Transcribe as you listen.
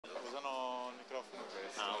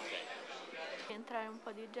Entrare un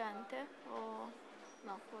po' di gente o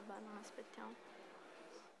no? Vabbè, non aspettiamo.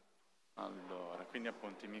 Allora, quindi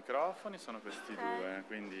appunto i microfoni sono questi due,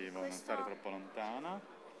 quindi non stare troppo lontana.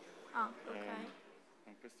 Ah, ok.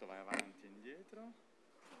 Con questo vai avanti e indietro,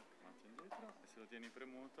 e se lo tieni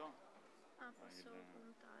premuto... Ah, posso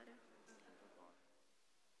contare.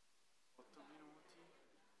 8 minuti.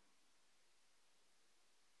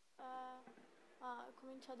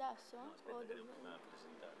 Comincio adesso? No, aspetta, devo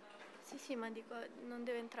presentare. Sì, ma dico, non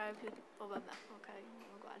deve entrare più di... Oh, vabbè, ok,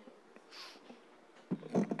 uguale.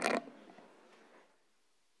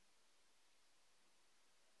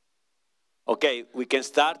 Okay, we can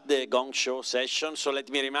start the gong show session. So let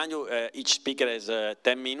me remind you, each speaker has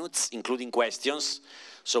 10 minutes, including questions.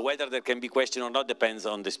 So whether there can be question or not depends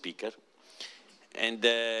on the speaker. And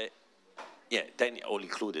yeah, 10 all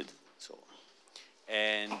included. So,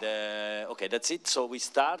 and okay, that's it. So we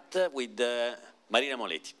start with Marina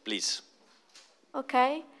Moleti, please.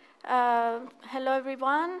 Okay. Hello,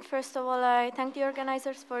 everyone. First of all, I thank the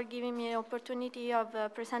organizers for giving me the opportunity of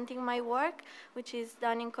presenting my work, which is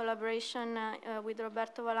done in collaboration with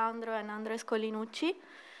Roberto Valandro and Andres Colinucci.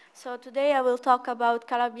 So today I will talk about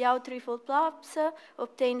Calabi-Yau threefold plops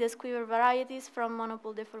obtained as quiver varieties from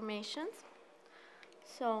monopole deformations.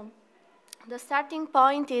 So the starting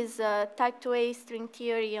point is type 2A string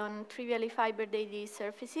theory on trivially fibered AD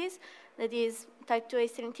surfaces. That is type 2A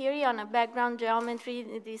string theory on a background geometry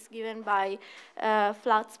that is given by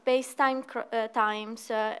flat spacetime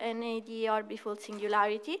times an AD orbifold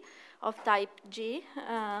singularity of type G,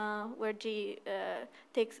 where G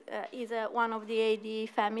is one of the AD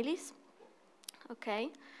families.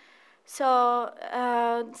 Okay. So,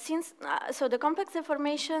 so the complex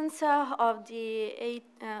deformations of the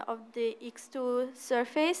X2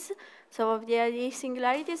 surface, so of the AD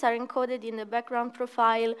singularities, are encoded in the background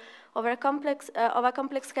profile of a complex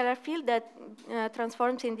scalar field that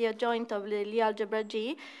transforms in the adjoint of the Lie algebra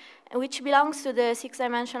G, which belongs to the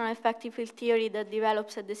six-dimensional effective field theory that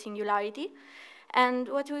develops at the singularity. And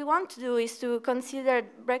what we want to do is to consider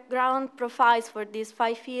background profiles for this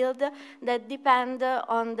phi field that depend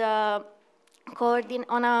on the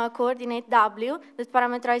on a coordinate W that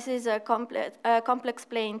parameterizes a complex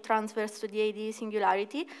plane transverse to the AD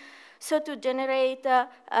singularity. So to generate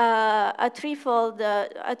a threefold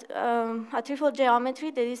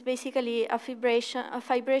geometry that is basically a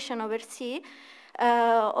fibration over C,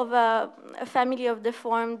 of a family of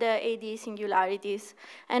deformed AD singularities.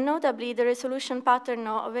 And notably, the resolution pattern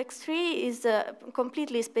of X3 is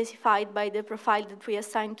completely specified by the profile that we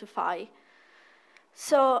assign to phi.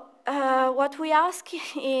 So what we ask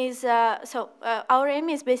is, our aim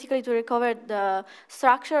is basically to recover the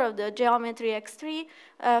structure of the geometry X3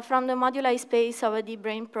 from the moduli space of a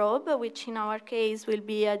D-brane probe, which in our case will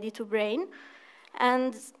be a D2 brane.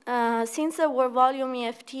 And since the work volume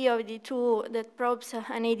EFT of D2 that probes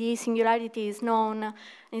an AD singularity is known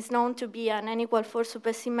to be an n=4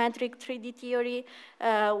 supersymmetric 3D theory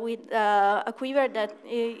with a quiver that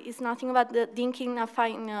is nothing but the dinking, a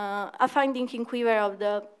fine dinking quiver of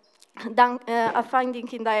the a fine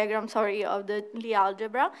dinking diagram, sorry, of the Lie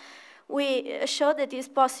algebra. We show that it's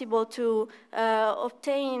possible to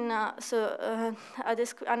obtain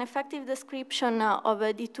an effective description of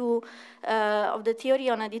a D2, of the theory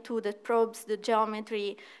on a D2 that probes the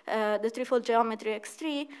geometry, the threefold geometry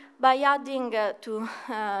X3, by adding to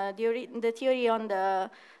the theory on the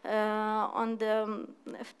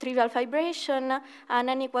trivial fibration an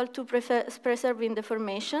n=2 preserving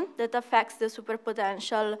deformation that affects the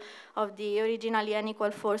superpotential of the originally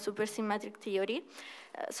n=4 supersymmetric theory.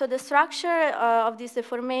 So the structure of this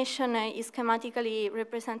deformation is schematically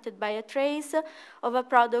represented by a trace of a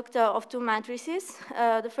product of two matrices.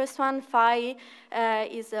 The first one, phi,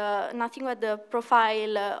 is nothing but the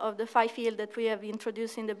profile of the phi field that we have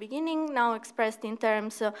introduced in the beginning, now expressed in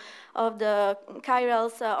terms of the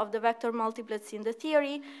chirals of the vector multiplets in the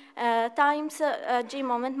theory, times a G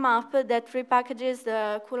moment map that repackages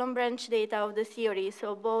the Coulomb branch data of the theory,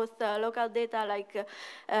 so both local data like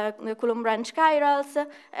the Coulomb branch chirals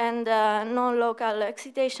and non-local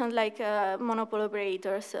excitation like monopole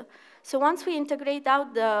operators. So once we integrate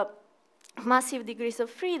out the massive degrees of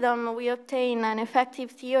freedom, we obtain an effective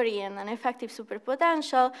theory and an effective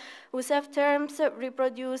superpotential whose F-terms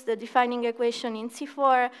reproduce the defining equation in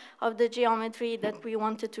C4 of the geometry that we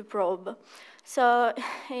wanted to probe. So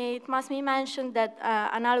it must be mentioned that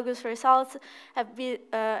analogous results have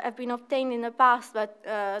been obtained in the past, but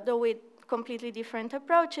though with completely different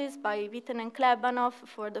approaches by Witten and Klebanov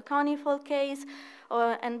for the conifold case,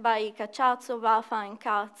 and by Kachazov, Vafa, and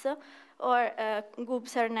Katz, or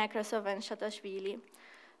Gubser, Nekrasov, and Shatashvili.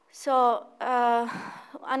 So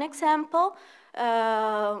an example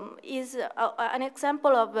is an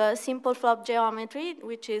example of simple flop geometry,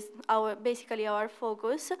 which is basically our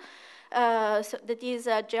focus. So that is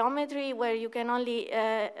a geometry where you can only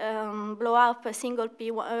blow up a single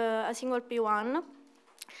P1.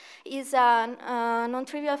 Is a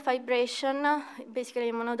non-trivial vibration, basically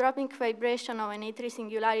a monodromic vibration of an A3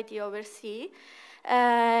 singularity over C.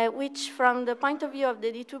 Which from the point of view of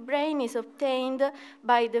the D2 brane is obtained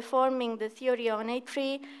by deforming the theory of an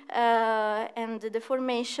A3 and the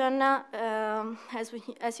deformation,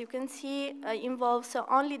 as you can see, involves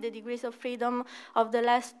only the degrees of freedom of the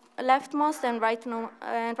leftmost and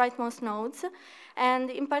rightmost nodes. And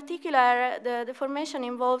in particular, the deformation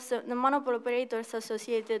involves the monopole operators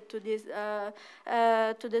associated to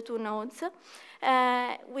the two nodes.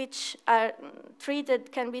 Which are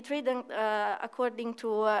can be treated according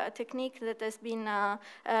to a technique that has been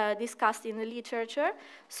discussed in the literature.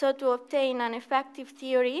 So to obtain an effective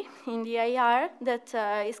theory in the IR that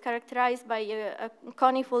is characterized by a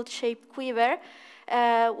conifold-shaped quiver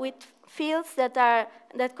with fields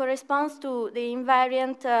that corresponds to the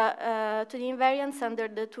invariant invariants under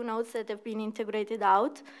the two nodes that have been integrated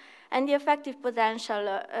out. And the effective potential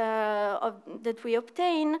that we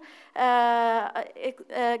obtain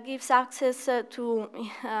gives access to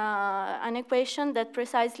an equation that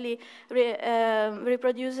precisely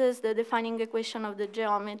reproduces the defining equation of the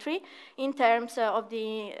geometry in terms of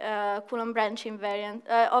the Coulomb branch invariant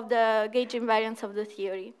of the gauge invariance of the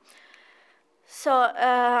theory. So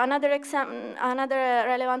another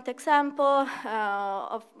relevant example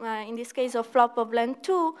in this case of flop of length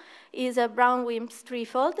 2 is a Brown-Wilms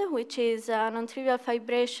threefold, which is a non-trivial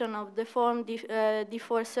vibration of deformed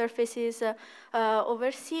D4 surfaces over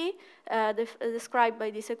C, described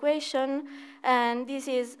by this equation. And this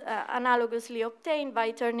is analogously obtained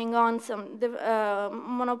by turning on some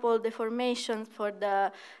monopole deformations for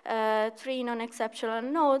the 3 non-exceptional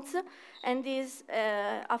nodes. And this,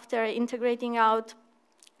 after integrating out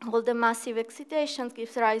all the massive excitations,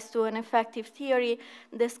 gives rise to an effective theory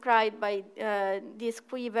described by this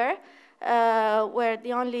quiver, where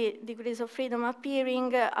the only degrees of freedom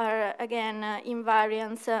appearing are, again,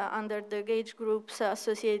 invariants under the gauge groups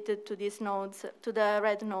associated to these nodes, to the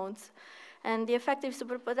red nodes. And the effective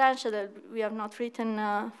superpotential that we have not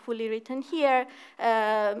fully written here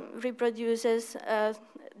reproduces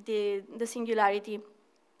the singularity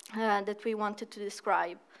that we wanted to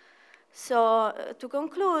describe. So to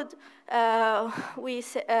conclude,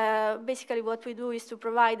 basically what we do is to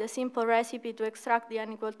provide a simple recipe to extract the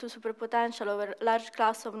n=2 superpotential over a large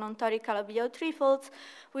class of non-toric Calabi-Yau threefolds.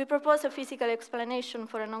 We propose a physical explanation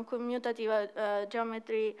for a non-commutative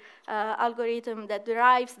geometry algorithm that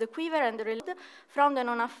derives the quiver and the relation from the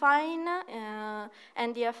non-affine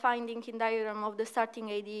and the affine linking diagram of the starting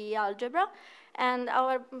ADE algebra. And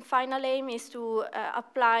our final aim is to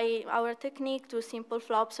apply our technique to simple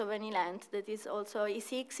flops of any length, that is also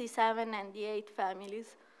E6, E7, and E8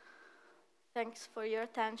 families. Thanks for your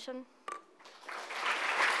attention.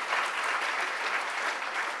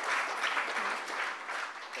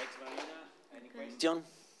 Thanks, Marina. Any question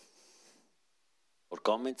or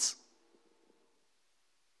comments?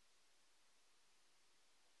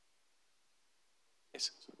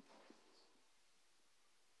 Yes.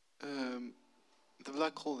 The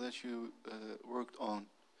black hole that you worked on,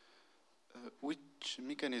 which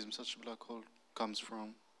mechanism such a black hole comes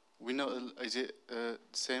from? We know, is it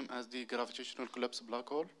same as the gravitational collapse black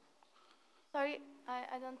hole? Sorry, I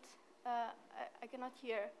cannot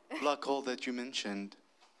hear. Black hole that you mentioned.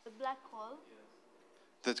 The black hole?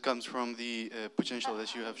 That comes from the potential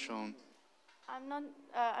that you have shown. I'm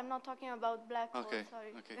not talking about black hole,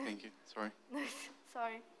 sorry. Okay, thank you, sorry.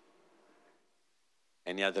 Sorry.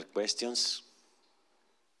 Any other questions?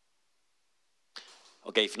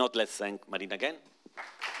 Okay, if not, let's thank Marina again.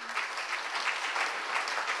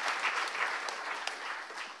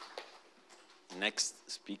 Next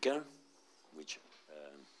speaker, which,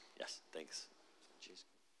 yes, thanks. Cheers.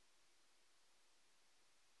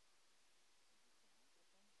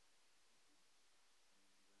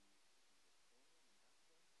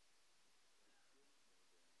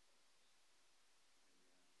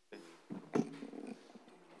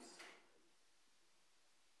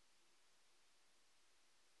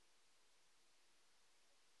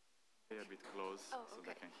 A bit close so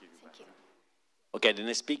they can hear you better. Okay, the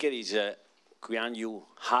next speaker is Qianyu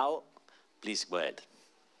Hao. Please go ahead.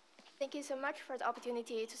 Thank you so much for the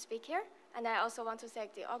opportunity to speak here, and I also want to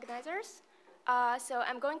thank the organizers. So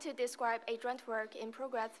I'm going to describe a joint work in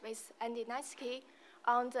progress with Andy Nitsky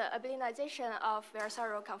on the abelianization of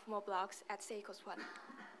Versaro conformal blocks at c = 1.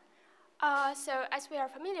 So as we are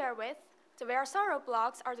familiar with, the Vatsal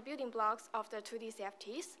blocks are the building blocks of the 2D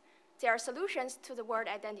CFTs. They are solutions to the word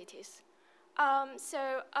identities.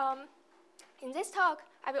 In this talk,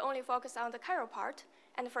 I will only focus on the chiral part,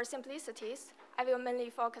 and for simplicities, I will mainly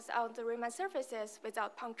focus on the Riemann surfaces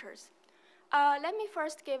without punctures. Let me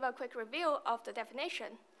first give a quick review of the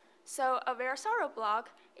definition. So a Vatsal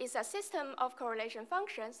block is a system of correlation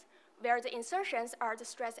functions where the insertions are the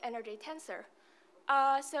stress energy tensor.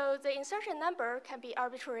 So the insertion number can be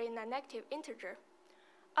arbitrary non-negative integer.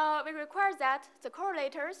 We require that the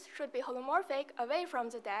correlators should be holomorphic away from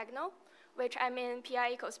the diagonal, which I mean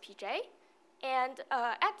pi equals pj. And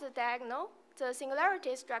at the diagonal, the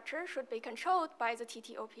singularity structure should be controlled by the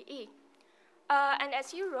TTOPE. And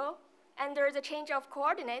as usual, under the change of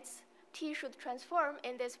coordinates, T should transform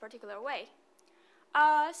in this particular way.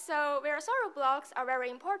 So Vatsal blocks are very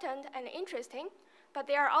important and interesting, but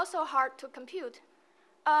they are also hard to compute.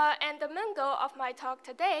 And the main goal of my talk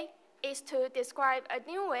today is to describe a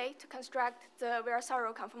new way to construct the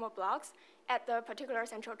Vatsal conformal blocks at the particular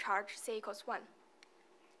central charge c equals 1.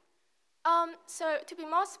 So to be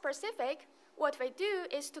more specific, what we do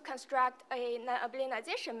is to construct a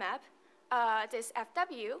non-abelianization map, this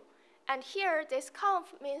FW, and here this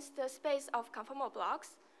conf means the space of conformal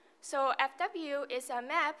blocks. So FW is a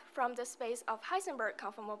map from the space of Heisenberg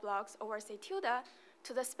conformal blocks over C tilde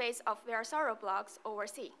to the space of Vatsal blocks over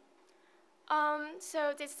C.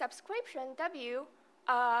 So this subscription W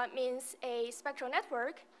means a spectral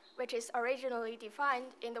network, which is originally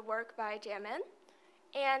defined in the work by JMN.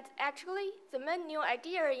 And actually, the main new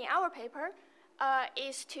idea in our paper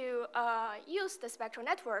is to use the spectral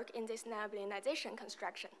network in this non-abelianization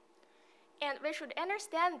construction. And we should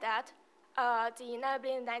understand that the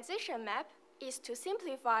non-abelianization map is to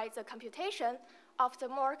simplify the computation of the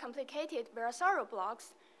more complicated Vatsal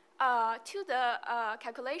blocks to the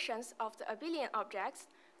calculations of the abelian objects,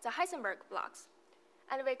 the Heisenberg blocks.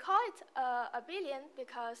 And we call it abelian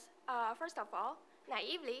because, first of all,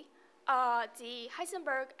 naively, the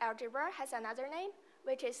Heisenberg algebra has another name,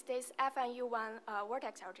 which is this F and U1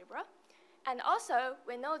 vertex algebra. And also,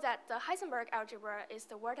 we know that the Heisenberg algebra is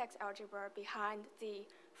the vertex algebra behind the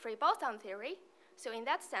free boson theory. So in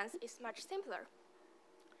that sense, it's much simpler.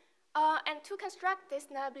 And to construct this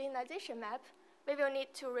non-abelianization map, we will need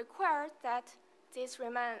to require that this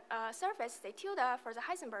Riemann surface, the tilde for the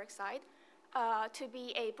Heisenberg side, to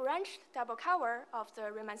be a branched double cover of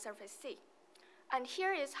the Riemann surface C. And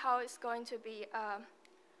here is how it's going to be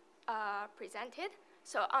presented.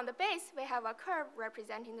 So on the base, we have a curve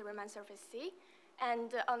representing the Riemann surface C.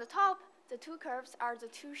 And on the top, the two curves are the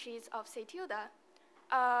two sheets of C tilde.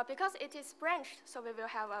 Because it is branched, so we will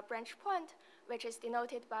have a branch point, which is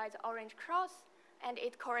denoted by the orange cross, and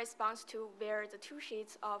it corresponds to where the two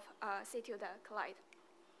sheets of C tilde collide.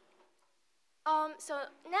 So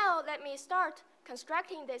now let me start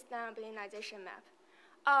constructing this non-abelianization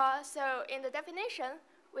map. So in the definition,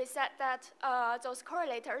 we said that those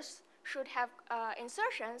correlators should have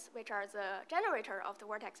insertions, which are the generator of the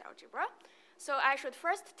vertex algebra. So I should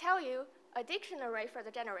first tell you a dictionary for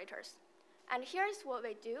the generators. And here's what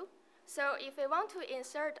we do. So if we want to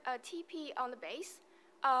insert a TP on the base,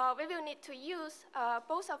 we will need to use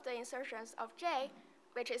both of the insertions of J,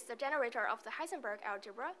 which is the generator of the Heisenberg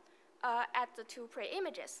algebra, at the two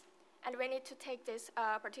pre-images. And we need to take this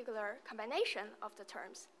particular combination of the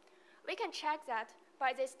terms. We can check that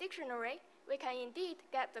by this dictionary, we can indeed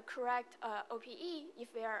get the correct OPE if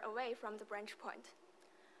we are away from the branch point.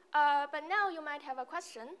 But now you might have a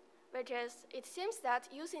question, which is, it seems that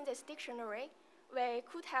using this dictionary, we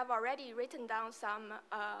could have already written down some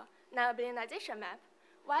non-abelianization map.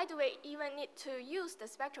 Why do we even need to use the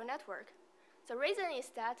spectral network? The reason is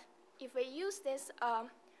that if we use this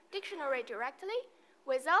dictionary directly,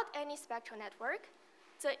 without any spectral network,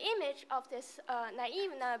 the image of this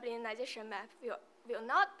naive non-abelianization map will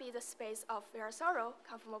not be the space of Vatsal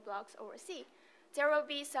conformal blocks over C. There will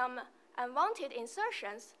be some unwanted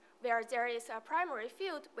insertions where there is a primary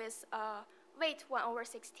field with weight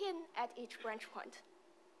 1/16 at each branch point.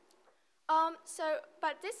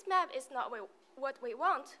 But this map is not what we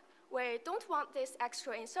want. We don't want these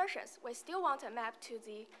extra insertions. We still want a map to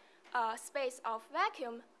the space of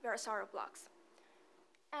vacuum Vatsal blocks.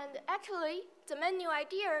 And actually, the main new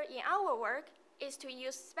idea in our work is to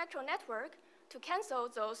use spectral network to cancel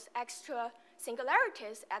those extra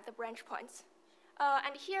singularities at the branch points.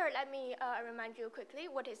 And here, let me remind you quickly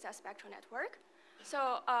what is a spectral network.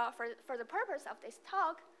 So for the purpose of this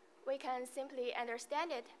talk, we can simply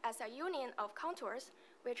understand it as a union of contours,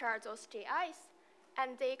 which are those GIs,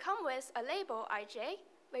 and they come with a label ij,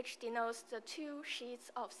 which denotes the two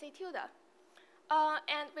sheets of C tilde.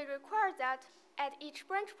 And we require that at each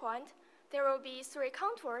branch point, there will be 3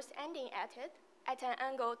 contours ending at it at an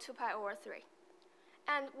angle 2 pi over 3.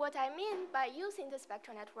 And what I mean by using the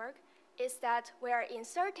spectral network is that we are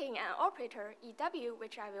inserting an operator, EW,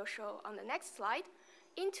 which I will show on the next slide,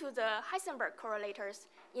 into the Heisenberg correlators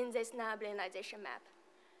in this non-abelianization map.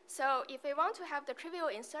 So if we want to have the trivial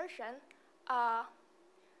insertion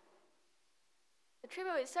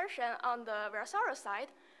on the Vatsal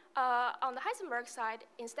side, on the Heisenberg side,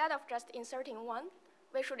 instead of just inserting 1,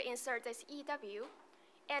 we should insert this EW.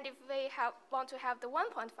 And if we want to have the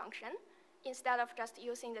 1-point function, instead of just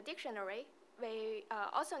using the dictionary, we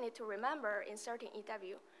also need to remember inserting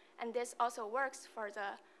EW. And this also works for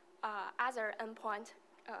the other endpoint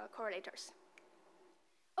correlators.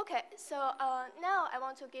 OK, so now I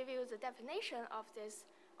want to give you the definition of this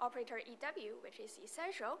operator EW, which is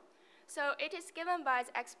essential. So it is given by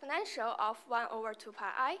the exponential of 1 over 2 pi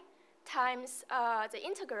I times the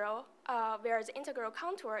integral, where the integral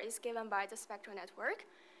contour is given by the spectral network.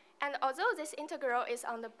 And although this integral is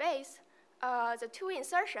on the base, the 2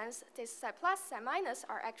 insertions, this psi plus, psi minus,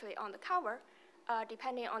 are actually on the cover,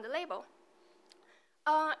 depending on the label.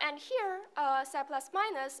 And here, psi plus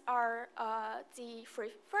minus are the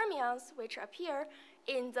free fermions which appear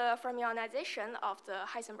in the fermionization of the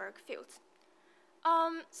Heisenberg fields.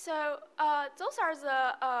 So those are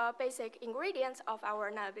the basic ingredients of our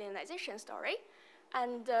non-abelianization story.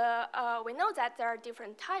 And we know that there are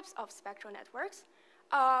different types of spectral networks.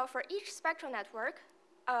 For each spectral network,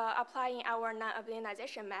 applying our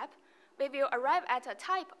non-abelianization map, we will arrive at a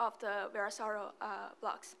type of the Vatsal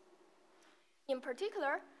blocks. In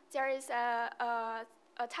particular, there is a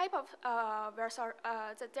type of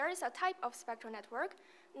spectral network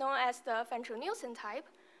known as the Fenchel-Nielsen type,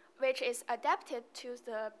 which is adapted to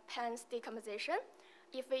the Pan's decomposition.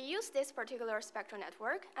 If we use this particular spectral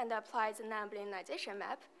network and apply the non-abelianization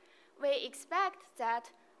map, we expect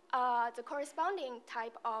that the corresponding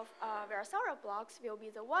type of Vatsal blocks will be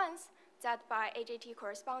the ones that by AJT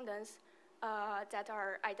correspondence that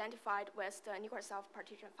are identified with the Nikolsov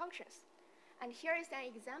partition functions. And here is an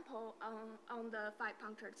example on the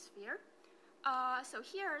 5-punctured sphere. So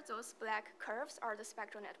here, those black curves are the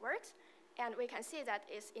spectral networks. And we can see that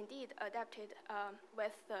it's indeed adapted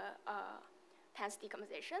with the Pan's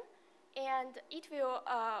decomposition. And it will,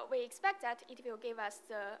 we expect that it will give us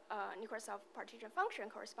the Nikolsov partition function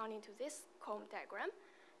corresponding to this Coulomb diagram.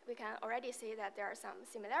 We can already see that there are some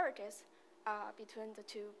similarities between the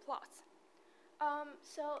 2 plots.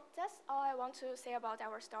 So that's all I want to say about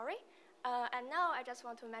our story. And now I just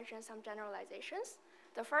want to mention some generalizations.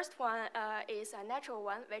 The first one is a natural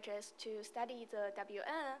one, which is to study the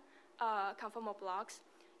Wn conformal blocks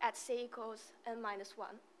at c equals n minus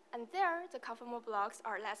 1. And there, the conformal blocks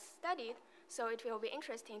are less studied, so it will be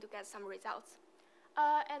interesting to get some results.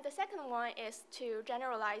 And the second one is to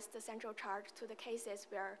generalize the central charge to the cases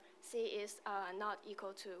where c is not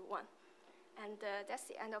equal to 1. And that's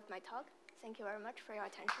the end of my talk. Thank you very much for your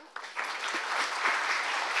attention.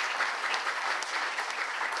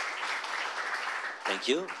 Thank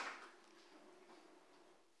you.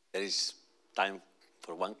 There is time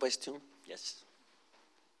for one question. Yes.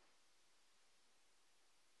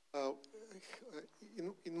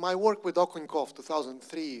 In my work with Okounkov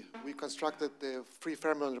 2003, we constructed the free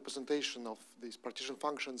fermion representation of these partition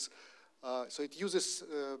functions. So it uses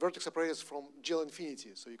vertex operators from GL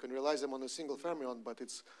infinity. So you can realize them on a single fermion, but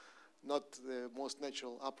it's not the most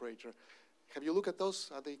natural operator. Have you looked at those?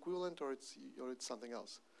 Are they equivalent, or it's something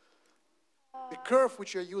else? The curve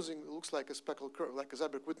which you're using looks like a speckled curve, like a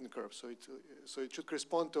Seiberg-Witten curve. So it should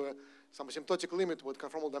correspond to some asymptotic limit with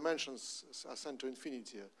conformal dimensions ascend to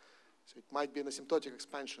infinity. So it might be an asymptotic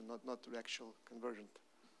expansion, not the actual convergent.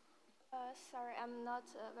 Sorry, I'm not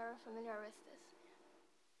very familiar with this.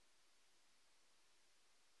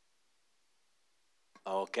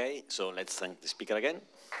 Okay, so let's thank the speaker again.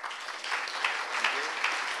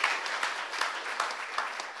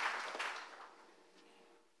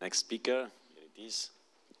 Next speaker, here it is.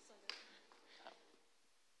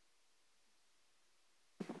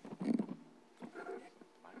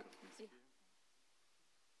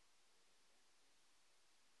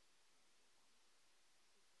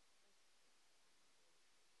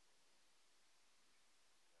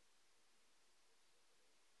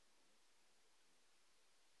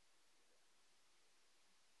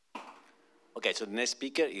 Okay, so the next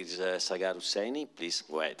speaker is Saghar Hosseini. Please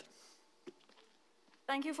go ahead.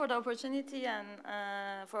 Thank you for the opportunity and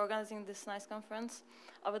for organizing this nice conference.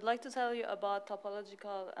 I would like to tell you about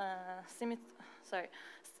topological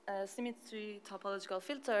symmetry topological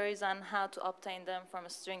field theories and how to obtain them from a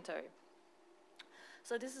string theory.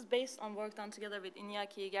 So this is based on work done together with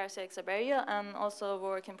Iñaki Garcia Xaberia and also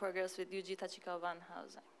work in progress with Yuji Tachikawa and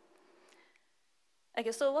Housing.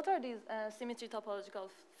 Okay, so what are these symmetry topological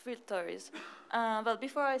field theories? Well,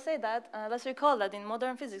 before I say that, let's recall that in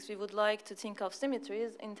modern physics, we would like to think of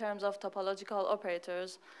symmetries in terms of topological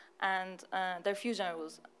operators and their fusion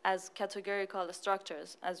rules as categorical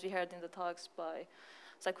structures, as we heard in the talks by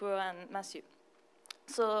Sakura and Matthew.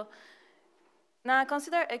 So now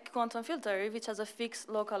consider a quantum field theory which has a fixed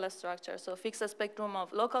local structure, so fixed spectrum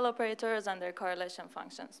of local operators and their correlation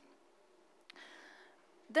functions.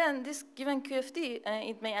 Then this given QFT,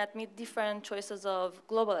 it may admit different choices of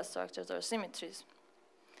global structures or symmetries.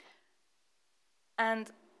 And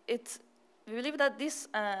we believe that this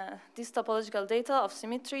topological data of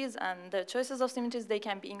symmetries and the choices of symmetries, they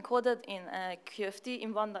can be encoded in a QFT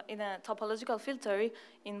in a topological field theory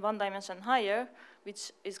in one dimension higher,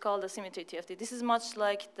 which is called a symmetry TFT. This is much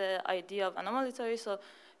like the idea of anomaly theory. So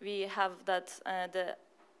we have that the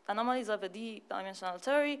anomalies of a D-dimensional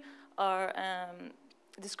theory are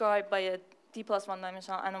described by a D+1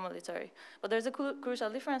 dimensional anomaly theory. But there's a crucial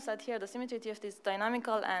difference that here the symmetry TFT is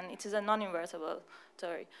dynamical and it is a non-invertible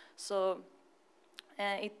theory. So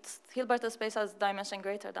Hilbert space has dimension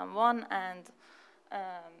greater than 1,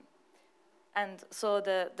 and so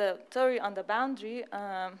the theory on the boundary,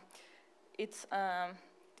 it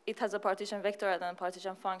has a partition vector and a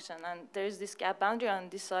partition function, and there is this gap boundary on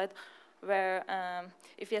this side where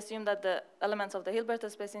if we assume that the elements of the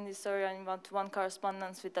Hilbert space in this theory are in one-to-one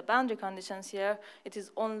correspondence with the boundary conditions here, it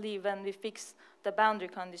is only when we fix the boundary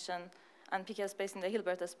condition and pick a space in the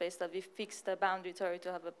Hilbert space that we fix the boundary theory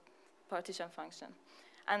to have a partition function.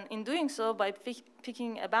 And in doing so, by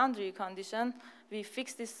picking a boundary condition, we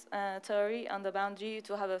fix this theory on the boundary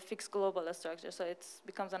to have a fixed global structure. So it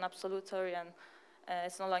becomes an absolute theory, and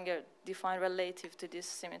it's no longer defined relative to this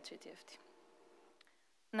symmetry TFT.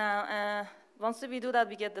 Now, once we do that,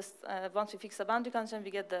 we get this, once we fix the boundary condition,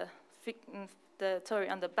 we get the theory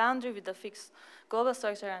on the boundary with the fixed global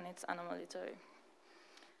structure, and it's anomaly theory.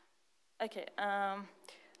 Okay,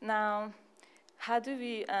 now, how do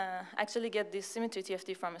we actually get this symmetry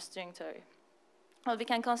TFT from a string theory? Well, we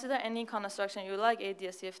can consider any construction you like,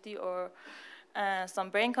 ADS-CFT or some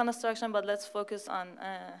brain construction, but let's focus on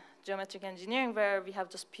geometric engineering where we have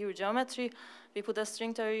just pure geometry. We put a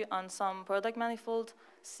string theory on some product manifold,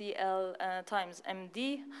 CL times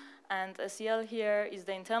MD, and a CL here is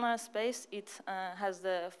the internal space. It has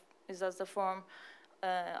the form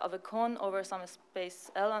of a cone over some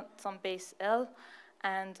space L, some base L,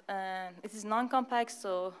 and it is non-compact,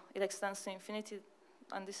 so it extends to infinity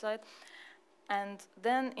on this side. And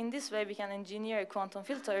then in this way, we can engineer a quantum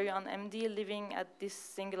field theory on MD living at this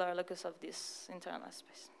singular locus of this internal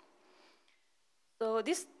space. So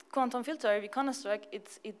this quantum field theory we construct,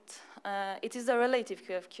 it is the relative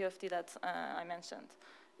QFT that I mentioned.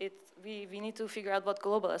 We need to figure out what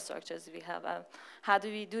global structures we have. How do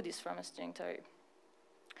we do this from a string theory?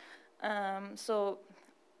 So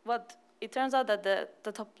it turns out that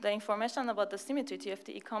the information about the symmetry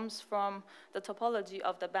TFT, it comes from the topology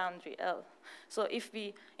of the boundary L. So if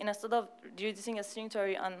we, instead of reducing a string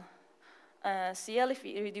theory on CL, if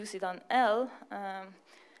we reduce it on L,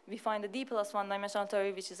 we find a D+1 dimensional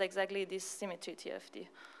theory, which is exactly this symmetry TFT.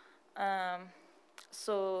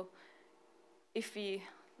 So if we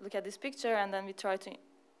look at this picture and then we try to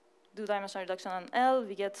do dimensional reduction on L,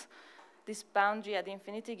 we get this boundary at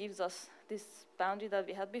infinity gives us this boundary that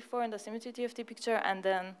we had before in the symmetry TFT picture, and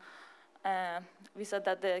then we said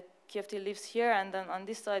that the QFT lives here, and then on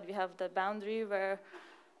this side we have the boundary where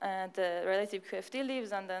the relative QFT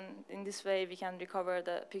lives, and then in this way we can recover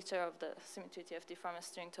the picture of the symmetry TFT from a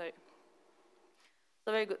string theory.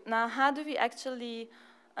 So very good. Now, how do we actually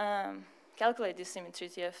calculate this symmetry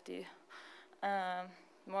TFT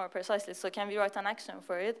more precisely? So can we write an action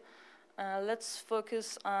for it? Let's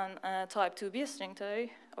focus on type 2B string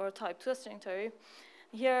theory or type 2 string theory.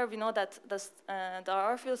 Here we know that the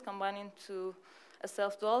RR fields combine into a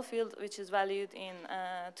self-dual field, which is valued in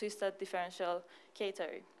twisted differential K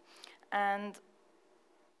theory. And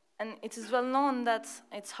it is well known that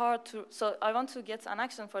it's hard to, so I want to get an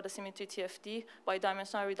action for the symmetry TFT by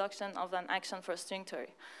dimensional reduction of an action for string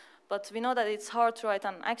theory. But we know that it's hard to write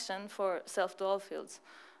an action for self-dual fields.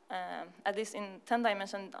 At least in 10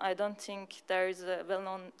 dimensions, I don't think there is a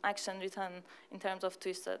well-known action written in terms of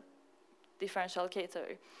twisted differential K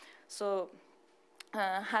theory. So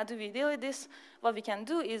how do we deal with this? What we can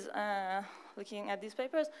do is, looking at these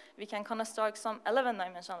papers, we can construct some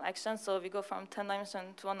 11-dimensional actions. So we go from 10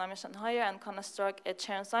 dimensions to 1 dimension higher and construct a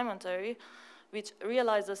Chern-Simon theory, which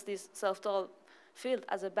realizes this self-dual field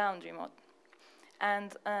as a boundary mode.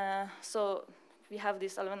 And so we have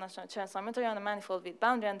this eleven-dimensional Chern symmetry on a manifold with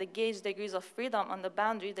boundary, and the gauge degrees of freedom on the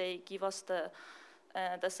boundary, they give us the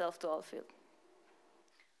self-dual field.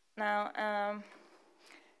 Now,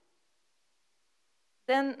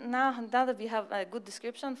 now that we have a good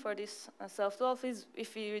description for this self-dual field,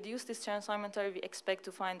 if we reduce this Chern symmetry, we expect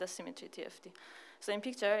to find the symmetry TFT. So in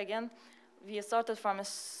picture, again, we started from a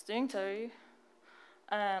string theory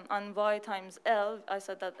on y times L. I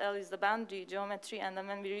said that L is the boundary geometry, and then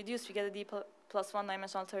when we reduce, we get a D plus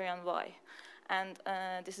one-dimensional theory on y. And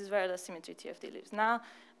this is where the symmetry TFT lives. Now,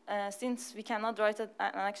 since we cannot write an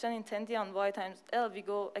action in 10D on y times L, we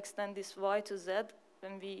go extend this y to z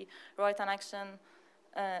when we write an action,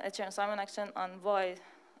 a Chern-Simon action on y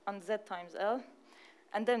on z times L,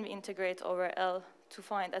 and then we integrate over L to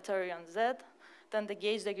find a theory on z. Then the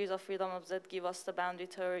gauge degrees of freedom of z give us the boundary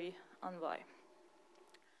theory on y.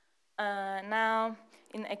 Now,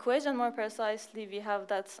 in equation more precisely, we have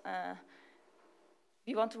that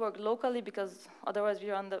we want to work locally because otherwise we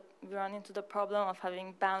run into the problem of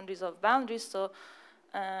having boundaries of boundaries. So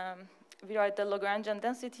we write the Lagrangian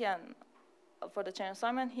density and for the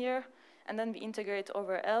Chern-Simon here, and then we integrate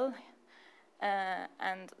over L,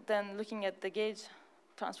 and then looking at the gauge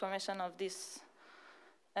transformation of this,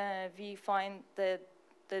 we find the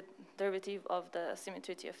derivative of the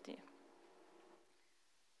symmetry TFT.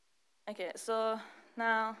 Okay, so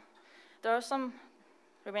now there are some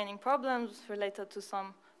remaining problems related to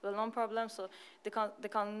some well-known problems. So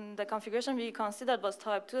the configuration we considered was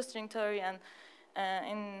type 2 string theory, and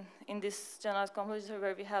in this generalized compositor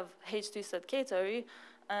where we have H2 set K theory,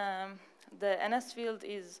 the NS field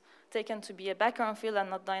is taken to be a background field and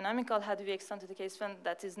not dynamical. How do we extend to the case when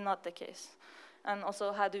that is not the case? And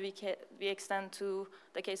also, how do we extend to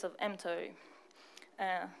the case of M theory?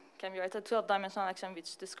 Can we write a 12-dimensional action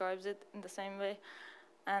which describes it in the same way?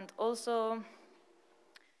 And also,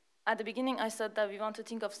 at the beginning, I said that we want to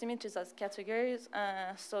think of symmetries as categories.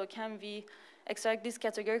 So can we extract this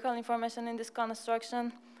categorical information in this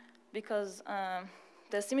construction? Because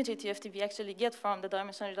the symmetry TFT we actually get from the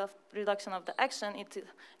dimensional reduction of the action, it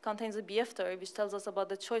contains a BF theory, which tells us about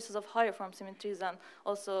the choices of higher form symmetries and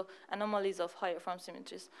also anomalies of higher form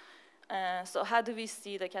symmetries. So how do we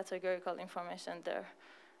see the categorical information there?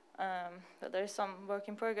 There is some work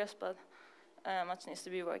in progress, but much needs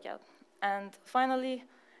to be worked out. And finally,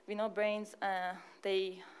 we know brains,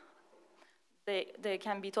 they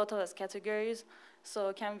can be thought of as categories.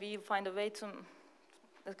 So can we find a way to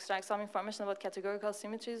extract some information about categorical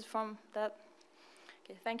symmetries from that?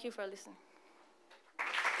 Okay, thank you for listening.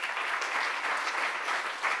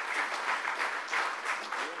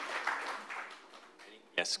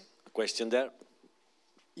 Yes, a question there?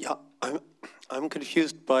 Yeah, I'm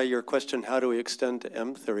confused by your question, how do we extend to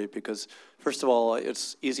M theory? Because first of all,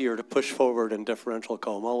 it's easier to push forward in differential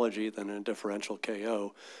cohomology than in differential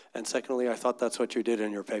KO. And secondly, I thought that's what you did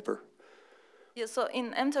in your paper. Yeah, so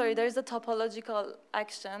in M theory, there is a topological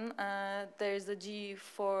action. There is a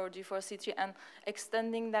G4, C3, and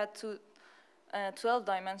extending that to 12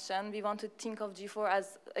 dimension, we want to think of G4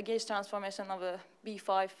 as a gauge transformation of a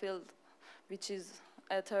B5 field, which is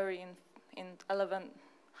a theory in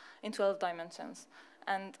 12 dimensions.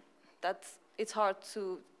 And it's hard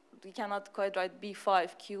we cannot quite write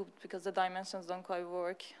B5 cubed because the dimensions don't quite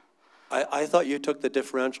work. I thought you took the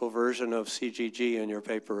differential version of CGG in your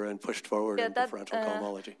paper and pushed forward in differential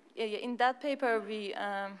cohomology. Yeah, in that paper,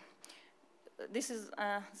 this is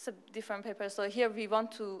a different paper. So here we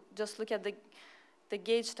want to just look at the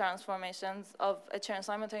gauge transformations of a Chern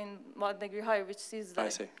symmetry in 1 degree higher, which is the... I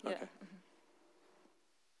see, okay. Yeah.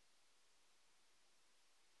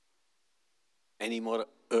 Any more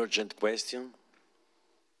urgent question?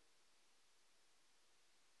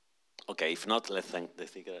 Okay, if not, let's thank the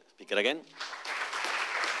speaker again.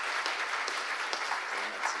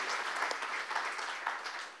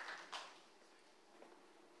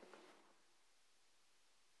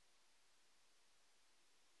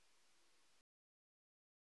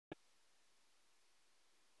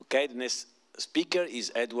 Okay, the next speaker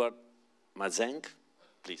is Edward Mazenc.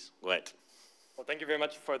 Please, go ahead. Well, thank you very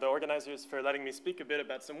much for the organizers for letting me speak a bit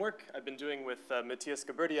about some work I've been doing with Matthias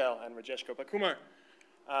Gaberdiel and Rajesh Gopakumar.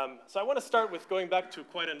 So I want to start with going back to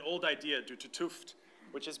quite an old idea due to 't Hooft,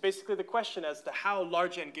 which is basically the question as to how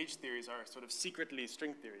large N gauge theories are sort of secretly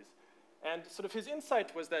string theories. And sort of his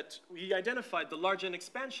insight was that we identified the large N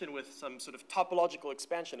expansion with some sort of topological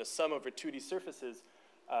expansion, a sum over 2D surfaces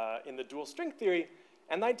in the dual string theory.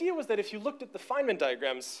 And the idea was that if you looked at the Feynman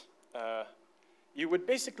diagrams, you would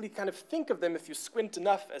basically kind of think of them, if you squint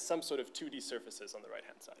enough, as some sort of 2D surfaces on the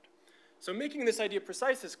right-hand side. So making this idea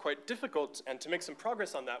precise is quite difficult, and to make some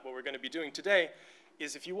progress on that, what we're going to be doing today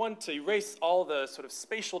is if you want to erase all the sort of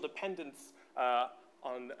spatial dependence of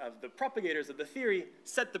the propagators of the theory,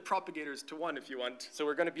 set the propagators to 1 if you want. So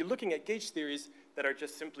we're going to be looking at gauge theories that are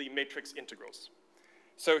just simply matrix integrals.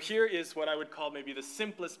 So here is what I would call maybe the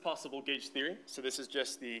simplest possible gauge theory. So this is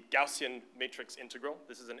just the Gaussian matrix integral.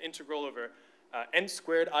 This is an integral over n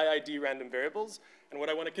squared IID random variables. And what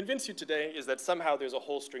I want to convince you today is that somehow there's a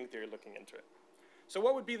whole string theory looking into it. So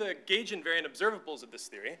what would be the gauge invariant observables of this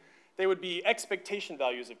theory? They would be expectation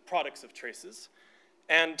values of products of traces.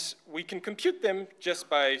 And we can compute them just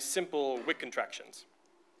by simple Wick contractions.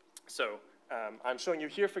 So I'm showing you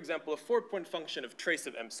here, for example, a 4-point function of trace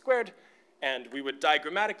of m squared. And we would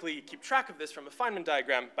diagrammatically keep track of this from a Feynman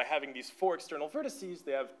diagram by having these 4 external vertices.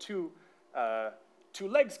 They have two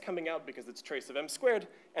legs coming out because it's trace of m squared.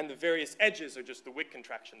 And the various edges are just the Wick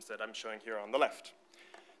contractions that I'm showing here on the left.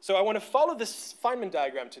 So I want to follow this Feynman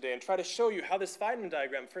diagram today and try to show you how this Feynman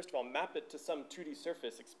diagram, first of all, map it to some 2D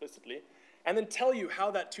surface explicitly, and then tell you how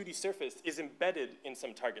that 2D surface is embedded in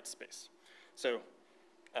some target space. So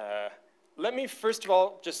let me first of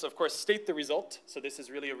all just, of course, state the result. So this is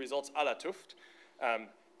really a result a la 't Hooft.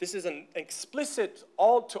 This is an explicit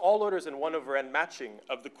all-to-all orders and 1/n matching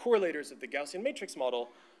of the correlators of the Gaussian matrix model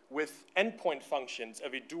with endpoint functions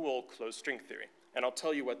of a dual closed string theory. And I'll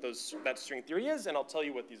tell you what that string theory is, and I'll tell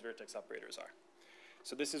you what these vertex operators are.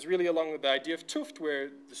 So this is really along with the idea of 't Hooft, where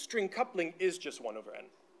the string coupling is just 1/n.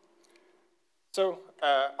 So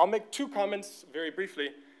I'll make 2 comments very briefly.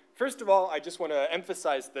 First of all, I just want to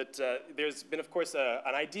emphasize that there's been, of course,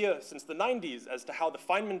 an idea since the 90s as to how the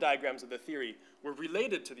Feynman diagrams of the theory were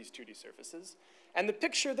related to these 2D surfaces. And the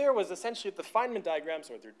picture there was essentially that the Feynman diagrams,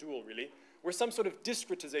 or their dual really, were some sort of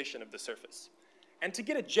discretization of the surface. And to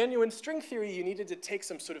get a genuine string theory, you needed to take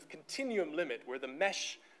some sort of continuum limit where the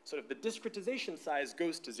mesh, sort of the discretization size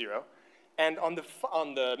goes to 0. And on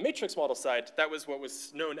the matrix model side, that was what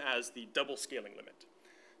was known as the double scaling limit.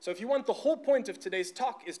 So if you want, the whole point of today's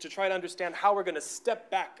talk is to try to understand how we're going to step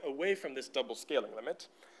back away from this double scaling limit.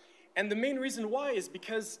 And the main reason why is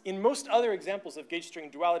because in most other examples of gauge string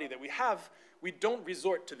duality that we have, we don't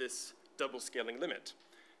resort to this double scaling limit.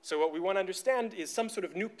 So what we want to understand is some sort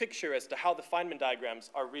of new picture as to how the Feynman diagrams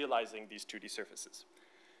are realizing these 2D surfaces.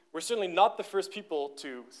 We're certainly not the first people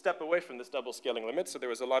to step away from this double scaling limit. So there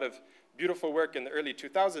was a lot of beautiful work in the early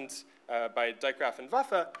 2000s by Dijkgraaf and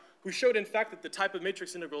Waffe, who showed, in fact, that the type of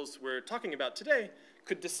matrix integrals we're talking about today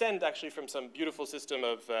could descend actually from some beautiful system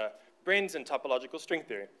of branes and topological string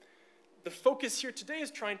theory. The focus here today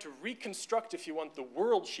is trying to reconstruct, if you want, the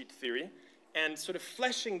world sheet theory and sort of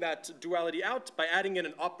fleshing that duality out by adding in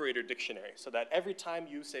an operator dictionary so that every time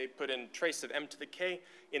you, say, put in trace of m to the k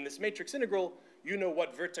in this matrix integral, you know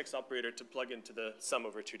what vertex operator to plug into the sum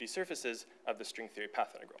over 2D surfaces of the string theory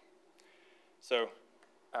path integral. So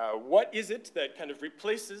what is it that kind of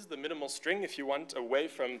replaces the minimal string, if you want, away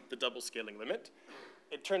from the double scaling limit?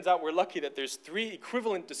 It turns out we're lucky that there's 3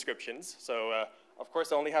 equivalent descriptions. So of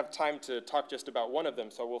course, I only have time to talk just about one of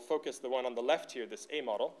them, so we'll focus the one on the left here, this A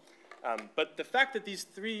model. But the fact that these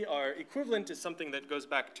 3 are equivalent is something that goes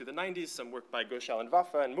back to the 90s, some work by Ghoshal and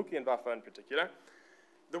Waffe, and Muki and Waffe in particular.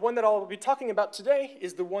 The one that I'll be talking about today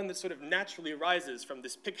is the one that sort of naturally arises from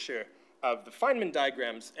this picture of the Feynman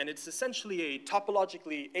diagrams, and it's essentially a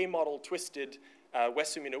topologically A-model twisted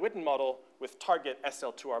Wessumino-Witten model with target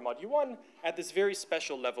SL2R mod U1 at this very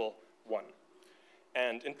special level 1.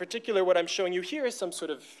 And in particular, what I'm showing you here is some sort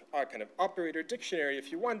of kind of operator dictionary,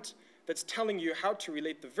 if you want, that's telling you how to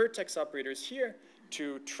relate the vertex operators here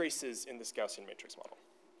to traces in this Gaussian matrix model.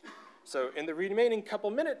 So in the remaining couple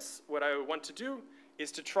minutes, what I want to do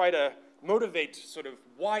is to try to motivate sort of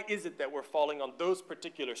why is it that we're falling on those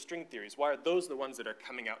particular string theories? Why are those the ones that are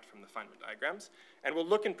coming out from the Feynman diagrams? And we'll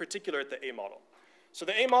look in particular at the A model. So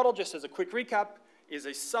the A model, just as a quick recap, is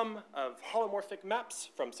a sum of holomorphic maps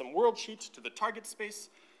from some world sheet to the target space.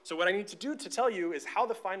 So what I need to do to tell you is how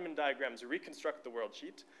the Feynman diagrams reconstruct the world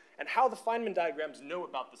sheet and how the Feynman diagrams know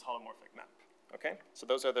about this holomorphic map. Okay? So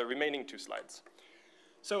those are the remaining 2 slides.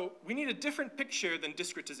 So we need a different picture than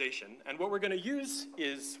discretization, and what we're going to use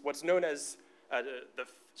is what's known as the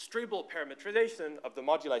Strebel parametrization of the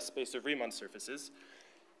moduli space of Riemann surfaces.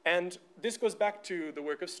 And this goes back to the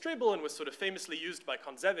work of Strebel and was sort of famously used by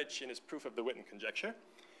Kontsevich in his proof of the Witten conjecture.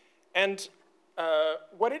 And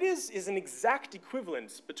what it is an exact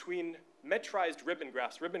equivalence between metrized ribbon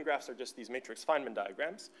graphs. Ribbon graphs are just these matrix Feynman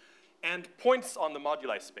diagrams, and points on the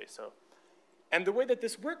moduli space. So, and the way that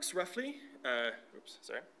this works roughly,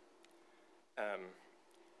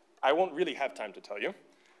 I won't really have time to tell you,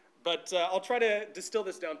 but I'll try to distill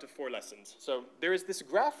this down to 4 lessons. So there is this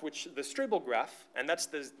graph, which the Strebel graph, and that's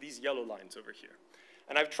these yellow lines over here.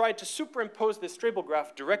 And I've tried to superimpose this Strabel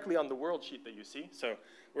graph directly on the world sheet that you see. So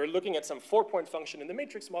we're looking at some 4-point function in the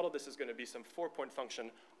matrix model. This is going to be some 4-point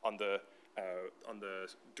function on the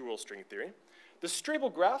dual string theory. The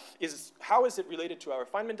Strabel graph is, how is it related to our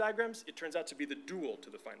Feynman diagrams? It turns out to be the dual to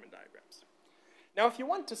the Feynman diagrams. Now, if you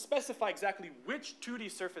want to specify exactly which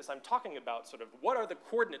 2D surface I'm talking about, sort of what are the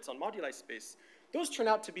coordinates on moduli space, those turn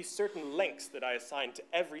out to be certain lengths that I assign to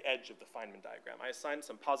every edge of the Feynman diagram. I assign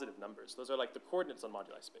some positive numbers. Those are like the coordinates on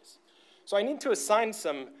moduli space. So I need to assign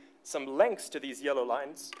some lengths to these yellow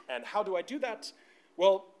lines. And how do I do that?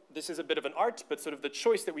 Well, this is a bit of an art, but sort of the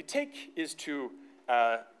choice that we take is to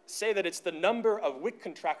say that it's the number of Wick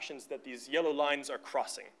contractions that these yellow lines are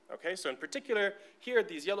crossing. Okay, so in particular, here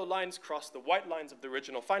these yellow lines cross the white lines of the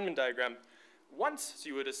original Feynman diagram once, so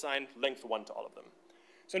you would assign length 1 to all of them.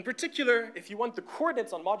 So in particular, if you want the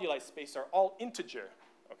coordinates on moduli space are all integer,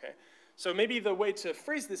 okay? So maybe the way to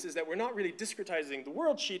phrase this is that we're not really discretizing the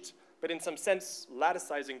world sheet, but in some sense,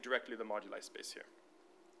 latticizing directly the moduli space here.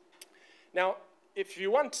 Now, if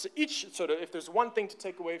you want if there's one thing to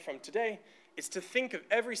take away from today, it's to think of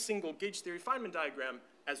every single gauge theory Feynman diagram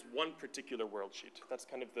as one particular world sheet. That's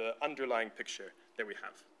kind of the underlying picture that we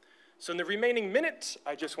have. So in the remaining minute,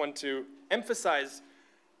 I just want to emphasize,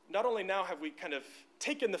 not only now have we kind of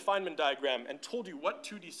taken the Feynman diagram and told you what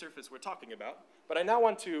 2D surface we're talking about, but I now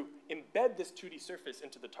want to embed this 2D surface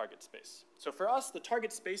into the target space. So for us, the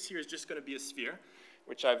target space here is just going to be a sphere,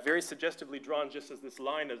 which I've very suggestively drawn just as this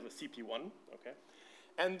line as a CP1, okay?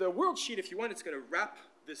 And the world sheet, if you want, it's going to wrap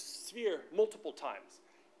this sphere multiple times,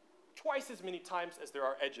 twice as many times as there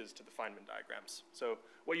are edges to the Feynman diagrams. So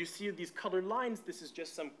what you see these colored lines, this is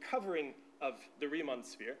just some covering of the Riemann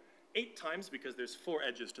sphere, 8 times because there's 4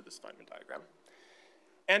 edges to this Feynman diagram.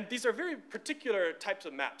 And these are very particular types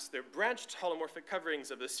of maps. They're branched holomorphic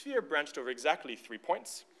coverings of the sphere branched over exactly 3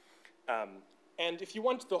 points. And if you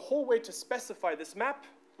want the whole way to specify this map,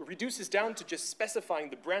 it reduces down to just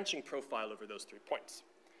specifying the branching profile over those 3 points.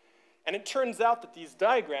 And it turns out that these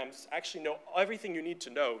diagrams actually know everything you need to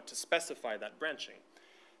know to specify that branching.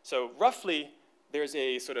 So roughly, there's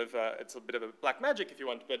a sort of, it's a bit of a black magic if you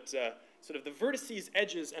want, but sort of the vertices,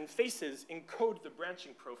 edges, and faces encode the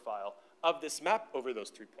branching profile of this map over those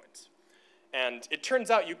 3 points. And it turns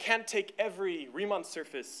out you can't take every Riemann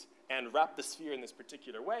surface and wrap the sphere in this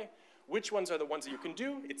particular way. Which ones are the ones that you can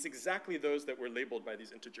do? It's exactly those that were labeled by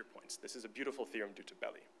these integer points. This is a beautiful theorem due to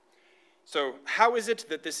Belli. So how is it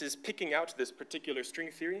that this is picking out this particular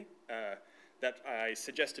string theory that I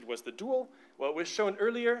suggested was the dual? Well, it was shown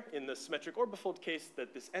earlier in the symmetric orbifold case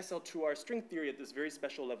that this SL2R string theory at this very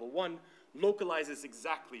special level 1 localizes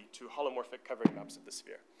exactly to holomorphic covering maps of the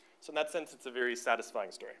sphere. So in that sense, it's a very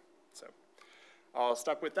satisfying story. So I'll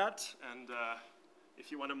stop with that. And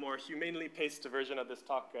if you want a more humanely paced version of this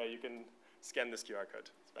talk, you can scan this QR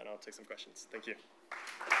code. And I'll take some questions. Thank you.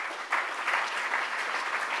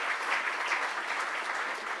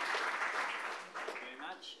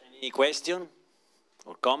 Any question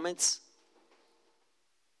or comments?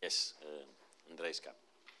 Yes, Andreska.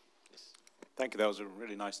 Yes. Thank you. That was a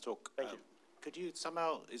really nice talk. Thank you. Could you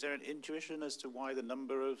somehow, is there an intuition as to why the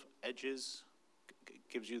number of edges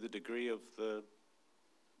gives you the degree of the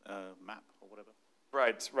map or whatever?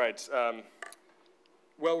 Right, right.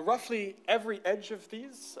 Well, roughly every edge of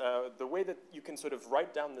these, the way that you can sort of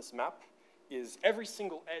write down this map is every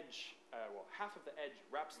single edge, well, half of the edge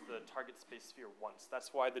wraps the target space sphere once.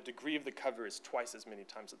 That's why the degree of the cover is twice as many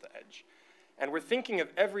times at the edge. And we're thinking of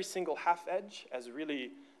every single half edge as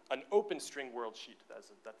really an open string world sheet.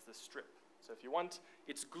 That's the strip. So if you want,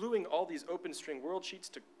 it's gluing all these open string world sheets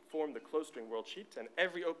to form the closed string world sheet, and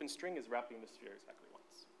every open string is wrapping the sphere exactly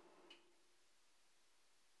once.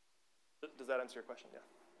 Does that answer your question?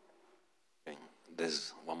 Yeah. Okay.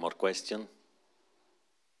 There's one more question.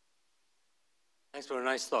 Thanks for a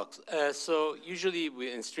nice talk. So usually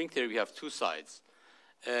in string theory, we have 2 sides.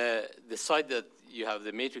 The side that you have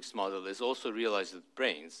the matrix model is also realized with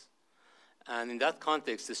branes. And in that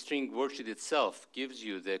context, the string worksheet itself gives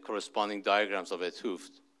you the corresponding diagrams of a 't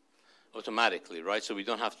Hooft automatically, right? So we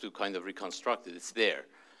don't have to kind of reconstruct it. It's there.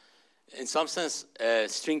 In some sense,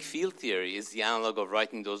 string field theory is the analog of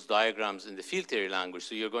writing those diagrams in the field theory language.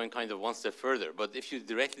 So you're going kind of one step further. But if you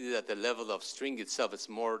directly did it at the level of string itself, it's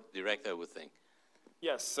more direct, I would think.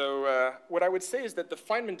 Yes, so what I would say is that the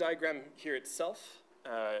Feynman diagram here itself,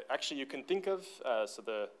 actually you can think of, so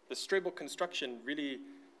the Strabel construction really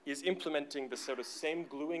is implementing the sort of same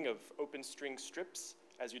gluing of open string strips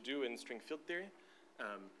as you do in string field theory.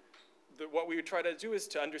 What we would try to do is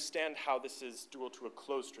to understand how this is dual to a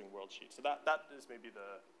closed string world sheet. So that is maybe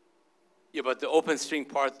Yeah, but the open string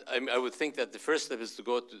part, I would think that the first step is to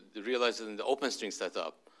go to realize it in the open string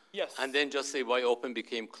setup. Yes. And then just say why open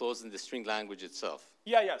became closed in the string language itself.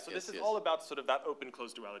 Yeah, yeah. So Yes, this is yes. all about sort of that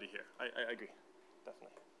open-closed duality here. I agree,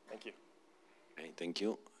 definitely. Thank you. Okay, thank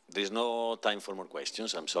you. There's no time for more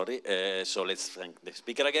questions, I'm sorry. So let's thank the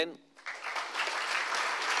speaker again.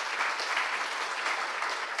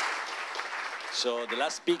 So the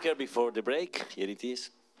last speaker before the break, here it is.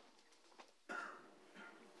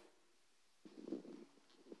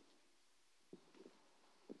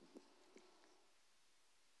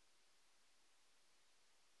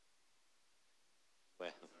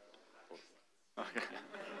 Okay.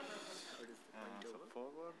 So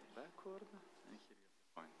forward, backward, and here you have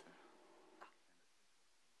the pointer.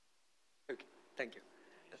 Okay, thank you.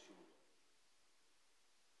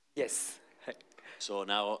 Yes. Hi. So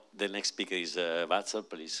now the next speaker is Vatsal,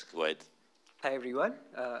 please go ahead. Hi, everyone.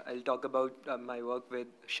 I'll talk about my work with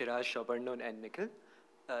Shiraz, Chopardon, and Nikhil.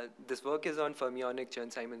 This work is on fermionic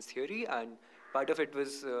Chern-Simons theory, and part of it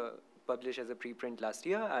was published as a preprint last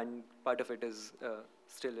year, and part of it is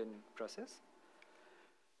still in process.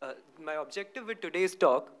 My objective with today's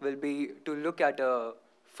talk will be to look at a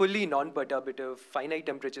fully non-perturbative finite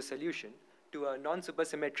temperature solution to a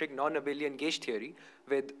non-supersymmetric, non-abelian gauge theory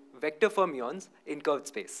with vector fermions in curved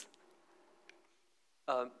space.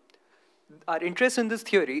 Our interest in this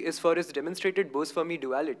theory is for its demonstrated Bose-Fermi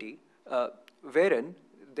duality, wherein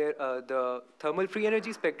the thermal free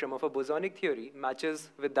energy spectrum of a bosonic theory matches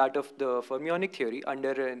with that of the fermionic theory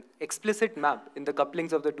under an explicit map in the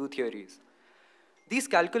couplings of the two theories. These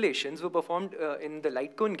calculations were performed in the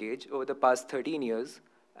light cone gauge over the past 13 years,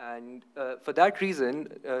 and for that reason,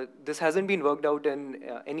 this hasn't been worked out in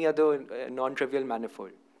any other non-trivial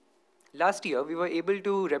manifold. Last year, we were able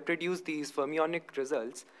to reproduce these fermionic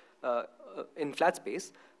results in flat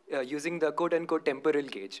space using the quote-unquote temporal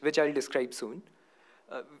gauge, which I'll describe soon.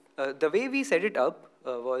 The way we set it up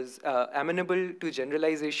was amenable to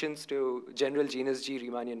generalizations to general genus G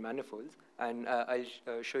Riemannian manifolds, and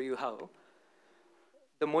I'll show you how.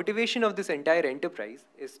 The motivation of this entire enterprise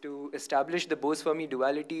is to establish the Bose-Fermi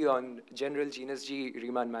duality on general genus G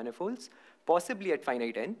Riemann manifolds, possibly at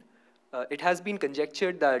finite n. It has been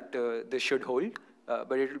conjectured that this should hold,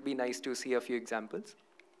 but it would be nice to see a few examples.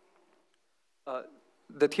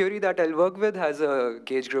 The theory that I'll work with has a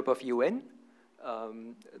gauge group of UN.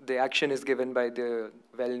 The action is given by the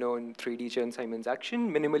well-known 3D Chern-Simons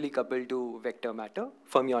action, minimally coupled to vector matter,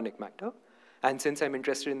 fermionic matter. And since I'm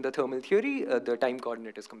interested in the thermal theory, the time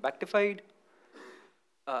coordinate is compactified.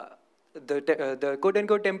 The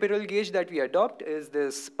quote-unquote temporal gauge that we adopt is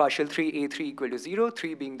this partial 3A3 equal to 0,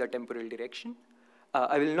 3 being the temporal direction.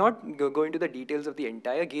 I will not go into the details of the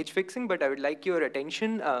entire gauge fixing, but I would like your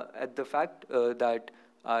attention at the fact that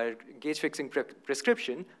our gauge fixing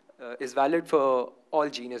prescription is valid for all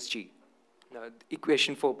genus G,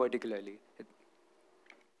 equation 4 particularly.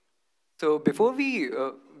 So before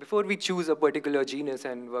we choose a particular genus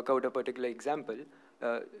and work out a particular example,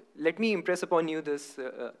 let me impress upon you this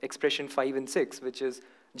expression 5 and 6, which is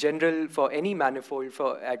general for any manifold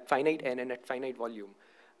at finite n and at finite volume,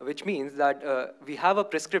 which means that we have a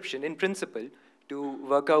prescription in principle to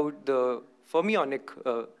work out the fermionic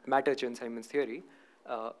matter Chern-Simons theory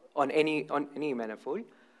on any manifold.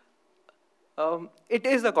 It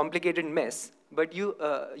is a complicated mess, but you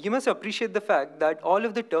must appreciate the fact that all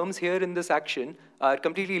of the terms here in this action are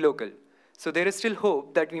completely local. So there is still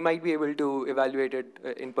hope that we might be able to evaluate it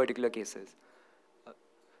in particular cases.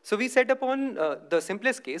 So we set upon the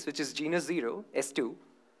simplest case, which is genus 0, S2,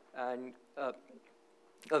 and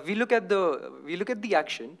we look at the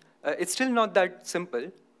action. It's still not that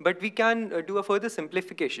simple, but we can do a further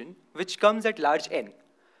simplification, which comes at large n.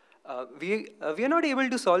 We are not able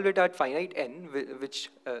to solve it at finite n, which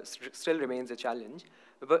still remains a challenge.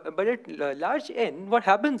 But at large n, what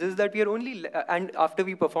happens is that we are only, and after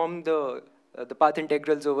we perform the path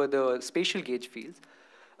integrals over the spatial gauge fields,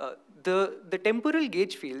 the temporal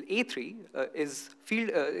gauge field A3 is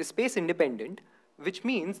space independent, which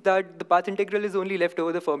means that the path integral is only left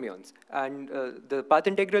over the fermions, and the path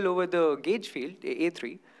integral over the gauge field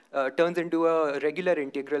A3 turns into a regular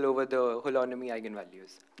integral over the holonomy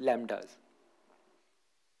eigenvalues, lambdas.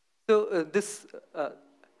 So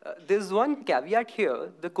there's one caveat here.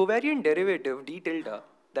 The covariant derivative d tilde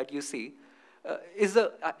that you see is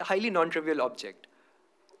a highly non-trivial object.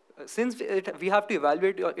 Since we have to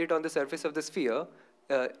evaluate it on the surface of the sphere,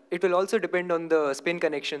 it will also depend on the spin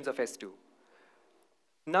connections of S2.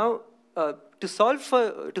 Now, to solve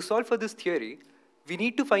for this theory, we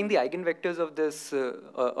need to find the eigenvectors of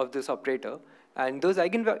this operator, and those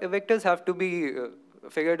eigenvectors have to be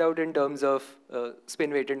figured out in terms of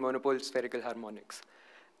spin-weighted monopole spherical harmonics.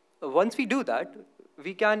 Once we do that,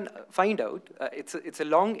 we can find out, it's a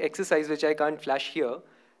long exercise which I can't flash here,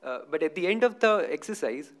 but at the end of the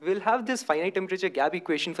exercise, we'll have this finite temperature gap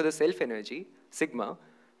equation for the self-energy, sigma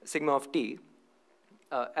of T.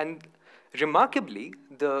 And remarkably,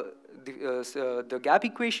 the gap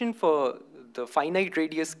equation for the finite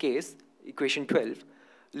radius case, equation 12,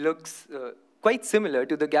 looks quite similar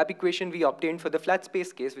to the gap equation we obtained for the flat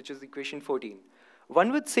space case, which is equation 14.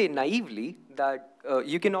 One would say naively that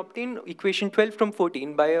you can obtain equation 12 from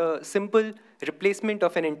 14 by a simple replacement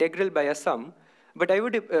of an integral by a sum, but I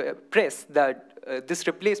would press that this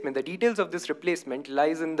replacement, the details of this replacement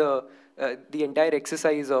lies in the entire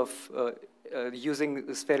exercise of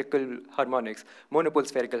using spherical harmonics, monopole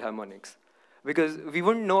spherical harmonics, because we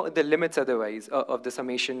wouldn't know the limits otherwise of the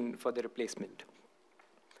summation for the replacement.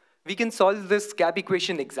 We can solve this gap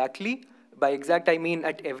equation exactly. By exact, I mean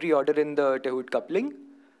at every order in the Tehude coupling,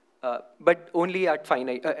 but only at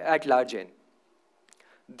at large n.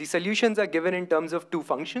 The solutions are given in terms of two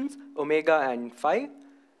functions, omega and phi.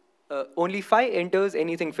 Only phi enters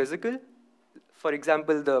anything physical. For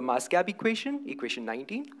example, the mass gap equation, equation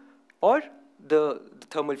 19, or the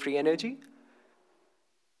thermal free energy.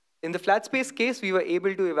 In the flat space case, we were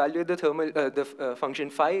able to evaluate the function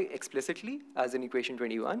phi explicitly, as in equation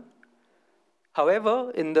 21.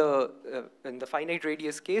 However, in the finite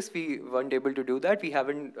radius case, we weren't able to do that. We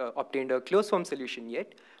haven't obtained a closed form solution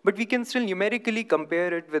yet, but we can still numerically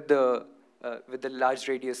compare it with the large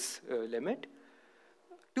radius limit.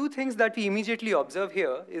 Two things that we immediately observe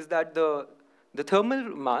here is that the thermal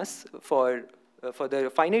mass for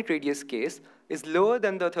the finite radius case is lower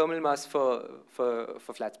than the thermal mass for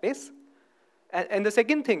flat space. And the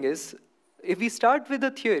second thing is, if we start with a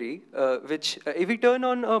theory, if we turn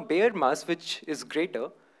on a bare mass which is greater,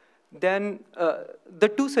 then the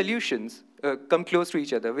two solutions come close to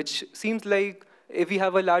each other, which seems like if we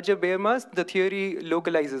have a larger bare mass, the theory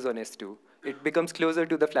localizes on S2. It becomes closer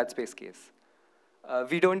to the flat space case.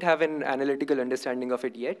 We don't have an analytical understanding of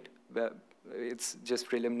it yet. It's just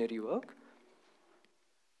preliminary work.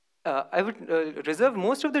 I would reserve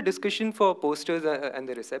most of the discussion for posters and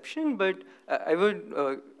the reception, but I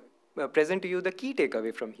would present to you the key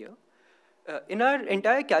takeaway from here. In our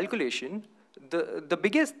entire calculation, the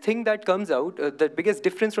biggest thing that comes out, the biggest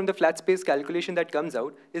difference from the flat space calculation that comes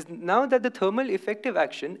out is now that the thermal effective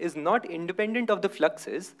action is not independent of the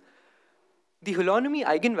fluxes, the holonomy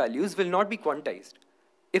eigenvalues will not be quantized.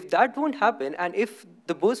 If that won't happen, and if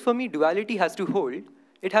the Bose-Fermi duality has to hold,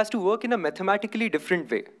 it has to work in a mathematically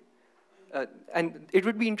different way. And it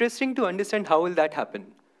would be interesting to understand how will that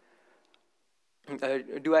happen.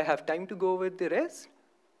 Do I have time to go with the rest?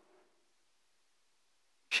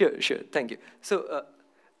 Sure, thank you. So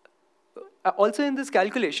also in these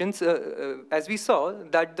calculations, as we saw,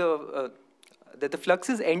 that the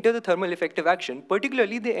fluxes enter the thermal effective action,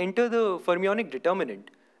 particularly they enter the fermionic determinant.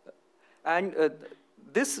 And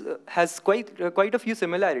this has quite a few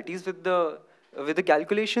similarities with the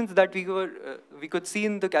calculations that we could see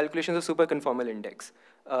in the calculations of superconformal index,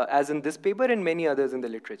 as in this paper and many others in the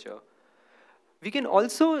literature. We can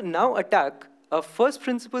also now attack a first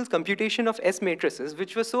principles computation of S matrices,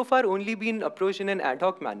 which was so far only been approached in an ad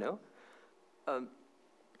hoc manner.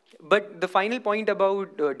 But the final point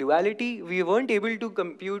about duality, we weren't able to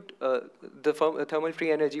compute the thermal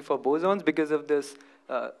free energy for bosons because of this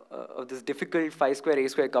difficult phi square A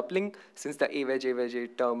square coupling, since the A wedge A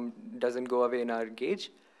term doesn't go away in our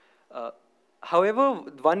gauge. However,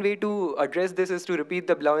 one way to address this is to repeat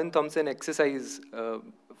the Blau and Thompson exercise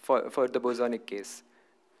for the bosonic case.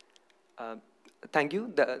 Thank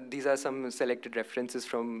you. These are some selected references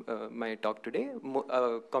from my talk today.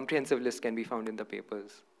 A comprehensive list can be found in the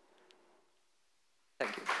papers.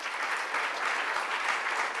 Thank you.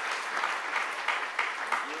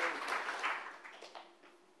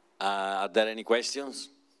 Are there any questions?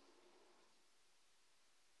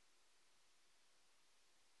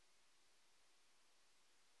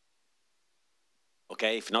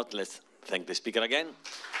 Okay, if not, let's thank the speaker again.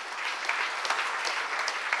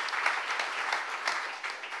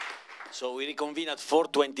 So we reconvene at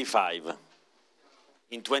 4:25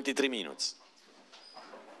 in 23 minutes.